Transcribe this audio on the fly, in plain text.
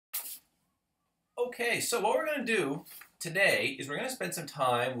Okay, so what we're going to do today is we're going to spend some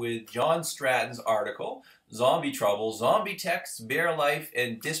time with John Stratton's article, Zombie Trouble, Zombie Texts, Bare Life,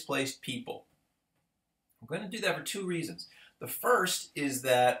 and Displaced People. We're going to do that for two reasons. The first is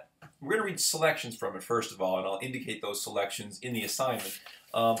that we're going to read selections from it, first of all, and I'll indicate those selections in the assignment.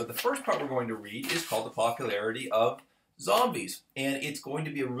 But the first part we're going to read is called The Popularity of Zombies, and it's going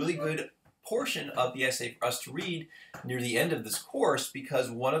to be a really good portion of the essay for us to read near the end of this course,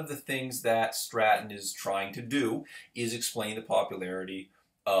 because one of the things that Stratton is trying to do is explain the popularity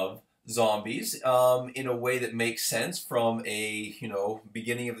of zombies in a way that makes sense from a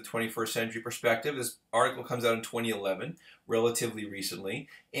beginning of the 21st century perspective. This article comes out in 2011, relatively recently,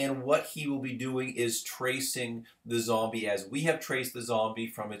 and what he will be doing is tracing the zombie as we have traced the zombie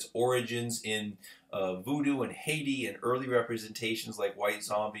from its origins in voodoo and Haiti and early representations like White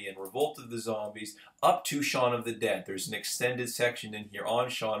Zombie and Revolt of the Zombies up to Shaun of the Dead. There's an extended section in here on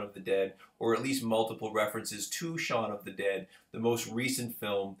Shaun of the Dead, or at least multiple references to Shaun of the Dead, the most recent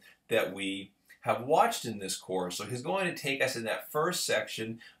film that we have watched in this course. So he's going to take us in that first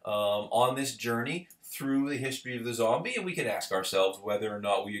section on this journey through the history of the zombie, and we can ask ourselves whether or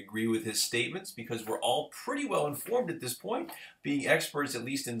not we agree with his statements, because we're all pretty well informed at this point, being experts at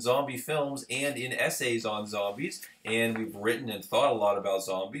least in zombie films and in essays on zombies, and we've written and thought a lot about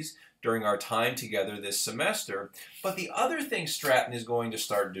zombies during our time together this semester. But the other thing Stratton is going to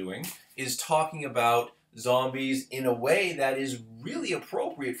start doing is talking about zombies in a way that is really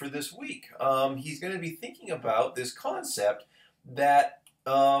appropriate for this week. He's going to be thinking about this concept that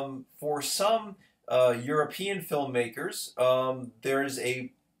for some European filmmakers, there's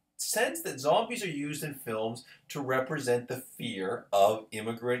a sense that zombies are used in films to represent the fear of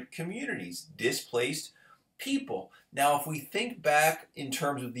immigrant communities, displaced people. Now, if we think back in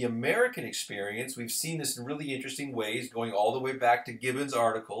terms of the American experience, we've seen this in really interesting ways, going all the way back to Gibbon's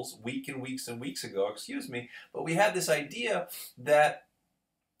articles, weeks and weeks ago, but we had this idea that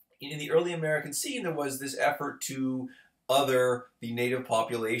in the early American scene, there was this effort to other the native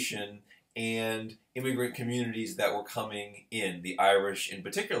population and immigrant communities that were coming in, the Irish in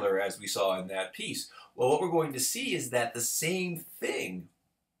particular, as we saw in that piece. Well, what we're going to see is that the same thing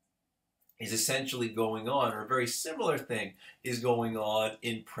is essentially going on, or a very similar thing is going on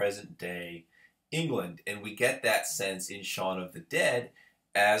in present-day England. And we get that sense in Shaun of the Dead.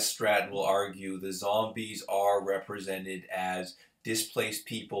 As Stratton will argue, the zombies are represented as displaced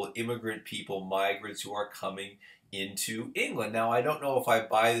people, immigrant people, migrants who are coming into England. Now, I don't know if I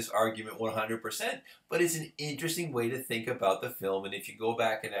buy this argument 100%, but it's an interesting way to think about the film. And if you go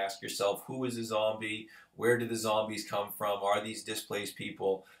back and ask yourself, who is a zombie? Where did the zombies come from? Are these displaced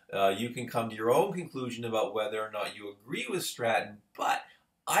people? You can come to your own conclusion about whether or not you agree with Stratton, but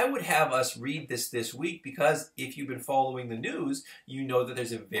I would have us read this week, because if you've been following the news, you know that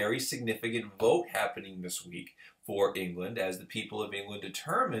there's a very significant vote happening this week for England as the people of England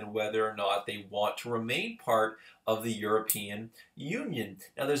determine whether or not they want to remain part of the European Union.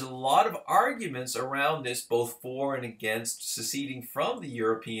 Now, there's a lot of arguments around this, both for and against seceding from the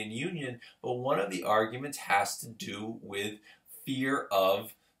European Union, but one of the arguments has to do with fear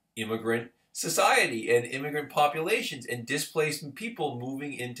of immigrant society and immigrant populations and displaced people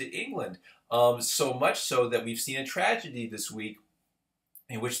moving into England. So much so that we've seen a tragedy this week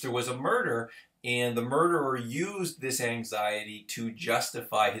in which there was a murder, and the murderer used this anxiety to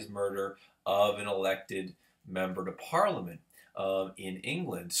justify his murder of an elected member to Parliament in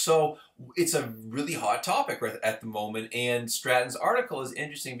England. So it's a really hot topic right at the moment, and Stratton's article is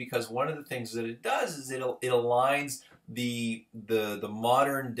interesting because one of the things that it does is it aligns the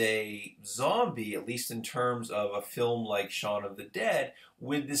modern day zombie, at least in terms of a film like Shaun of the Dead,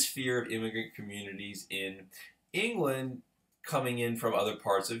 with this fear of immigrant communities in England coming in from other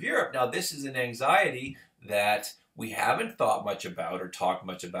parts of Europe. Now, this is an anxiety that we haven't thought much about or talked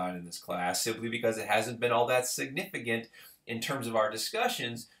much about in this class, simply because it hasn't been all that significant in terms of our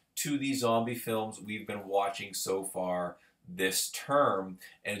discussions to the zombie films we've been watching so far this term.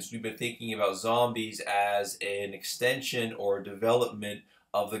 And as we've been thinking about zombies as an extension or development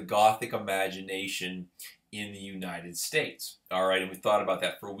of the Gothic imagination in the United States. All right, and we thought about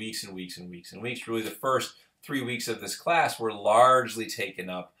that for weeks and weeks and weeks and weeks. Really, the first 3 weeks of this class were largely taken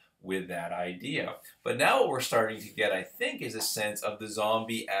up with that idea. But now what we're starting to get, I think, is a sense of the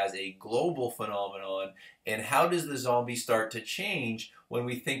zombie as a global phenomenon, and how does the zombie start to change when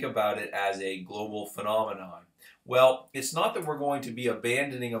we think about it as a global phenomenon? Well, it's not that we're going to be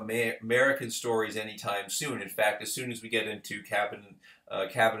abandoning American stories anytime soon. In fact, as soon as we get into Cabin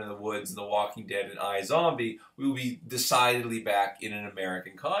in the Woods and The Walking Dead and iZombie, we will be decidedly back in an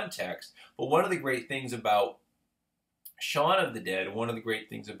American context. But one of the great things about Shaun of the Dead, one of the great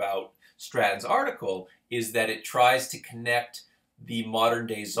things about Stratton's article is that it tries to connect the modern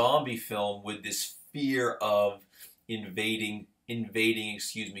day zombie film with this fear of invading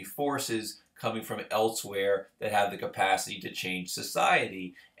forces coming from elsewhere that have the capacity to change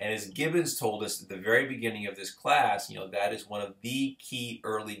society. And as Gibbons told us at the very beginning of this class, that is one of the key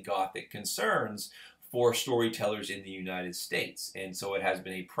early Gothic concerns for storytellers in the United States. And so it has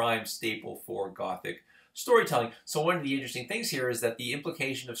been a prime staple for Gothic storytelling. So one of the interesting things here is that the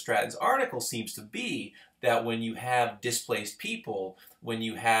implication of Stratton's article seems to be that when you have displaced people, when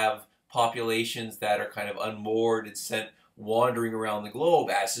you have populations that are kind of unmoored and sent wandering around the globe,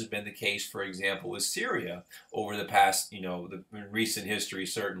 as has been the case, for example, with Syria over the past, the recent history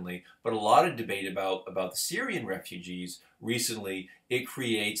certainly, but a lot of debate about the Syrian refugees recently, it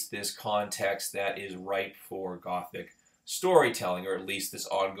creates this context that is ripe for Gothic storytelling, or at least this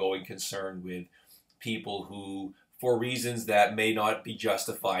ongoing concern with people who, for reasons that may not be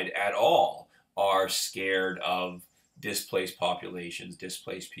justified at all, are scared of displaced populations,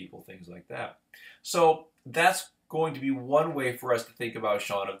 displaced people, things like that. So that's going to be one way for us to think about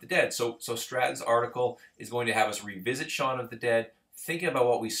Shaun of the Dead. So Stratton's article is going to have us revisit Shaun of the Dead, thinking about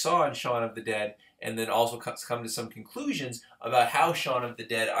what we saw in Shaun of the Dead, and then also come to some conclusions about how Shaun of the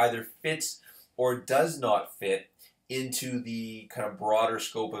Dead either fits or does not fit into the kind of broader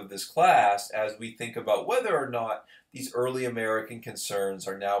scope of this class as we think about whether or not these early American concerns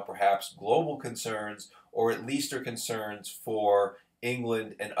are now perhaps global concerns, or at least are concerns for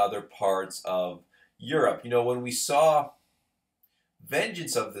England and other parts of Europe. When we saw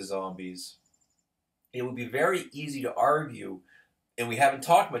Vengeance of the Zombies, it would be very easy to argue, and we haven't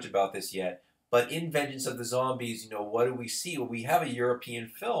talked much about this yet, but in Vengeance of the Zombies, what do we see? Well, we have a European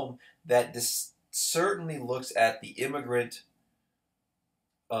film that certainly looks at the immigrant,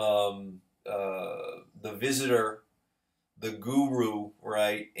 the visitor, the guru,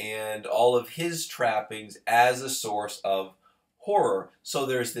 right, and all of his trappings as a source of horror. So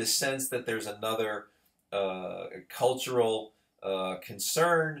there's this sense that there's another cultural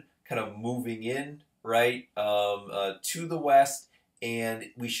concern kind of moving in, right, to the West, and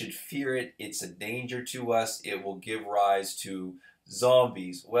we should fear it. It's a danger to us. It will give rise to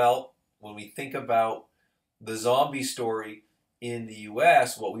zombies. Well, when we think about the zombie story in the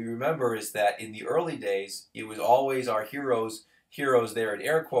U.S., what we remember is that in the early days, it was always our heroes there in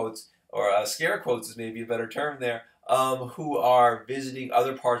air quotes, or scare quotes is maybe a better term there, who are visiting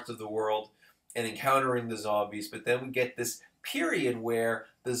other parts of the world and encountering the zombies. But then we get this period where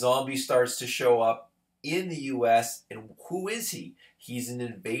the zombie starts to show up in the U.S., and who is he? He's an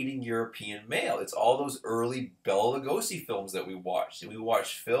invading European male. It's all those early Bela Lugosi films that we watched. And we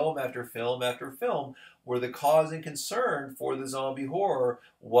watched film after film after film where the cause and concern for the zombie horror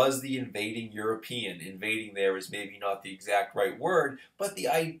was the invading European. Invading there is maybe not the exact right word, but the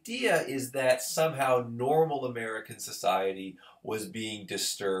idea is that somehow normal American society was being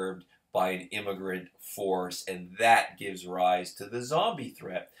disturbed by an immigrant force, and that gives rise to the zombie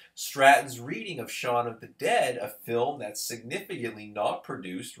threat. Stratton's reading of Shaun of the Dead, a film that's significantly not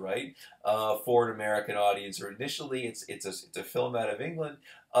produced, right, for an American audience, or initially it's a film out of England,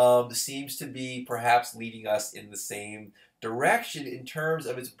 seems to be perhaps leading us in the same direction in terms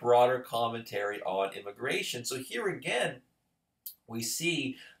of its broader commentary on immigration. So here again, we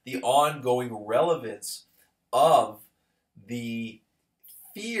see the ongoing relevance of the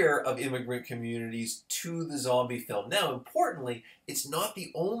fear of immigrant communities to the zombie film. Now, importantly, it's not the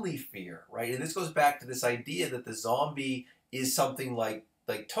only fear, right? And this goes back to this idea that the zombie is something like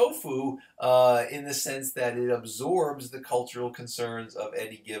tofu in the sense that it absorbs the cultural concerns of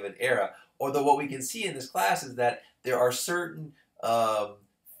any given era. Although what we can see in this class is that there are certain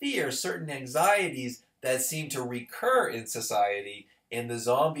fears, certain anxieties that seem to recur in society, and the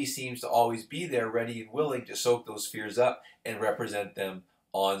zombie seems to always be there, ready and willing to soak those fears up and represent them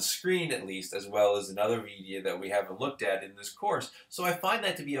on screen, at least, as well as in other media that we haven't looked at in this course. So I find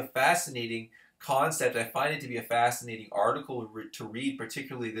that to be a fascinating concept. I find it to be a fascinating article to read,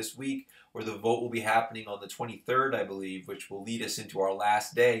 particularly this week, where the vote will be happening on the 23rd, I believe, which will lead us into our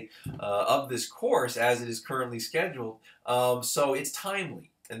last day of this course as it is currently scheduled. So it's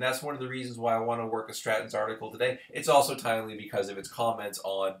timely. And that's one of the reasons why I want to work with Stratton's article today. It's also timely because of its comments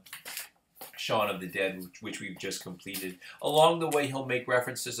on Shaun of the Dead, which we've just completed. Along the way, he'll make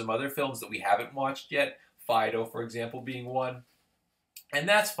reference to some other films that we haven't watched yet, Fido, for example, being one. And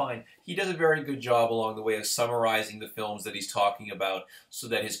that's fine. He does a very good job along the way of summarizing the films that he's talking about so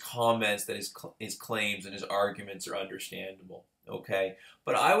that his comments, that his claims and his arguments are understandable. Okay?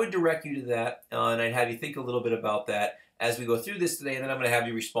 But I would direct you to that, and I'd have you think a little bit about that as we go through this today, and then I'm going to have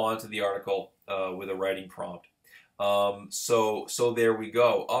you respond to the article with a writing prompt. So there we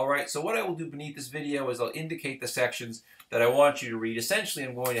go. All right, so what I will do beneath this video is I'll indicate the sections that I want you to read. Essentially,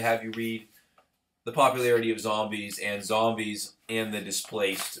 I'm going to have you read the popularity of zombies and the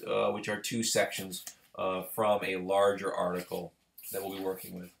displaced, which are two sections from a larger article that we'll be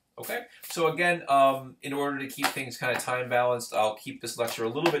working with. Okay, so again, in order to keep things kind of time balanced, I'll keep this lecture a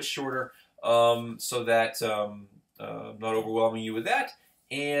little bit shorter so that I'm not overwhelming you with that.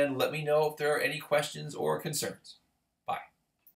 And let me know if there are any questions or concerns.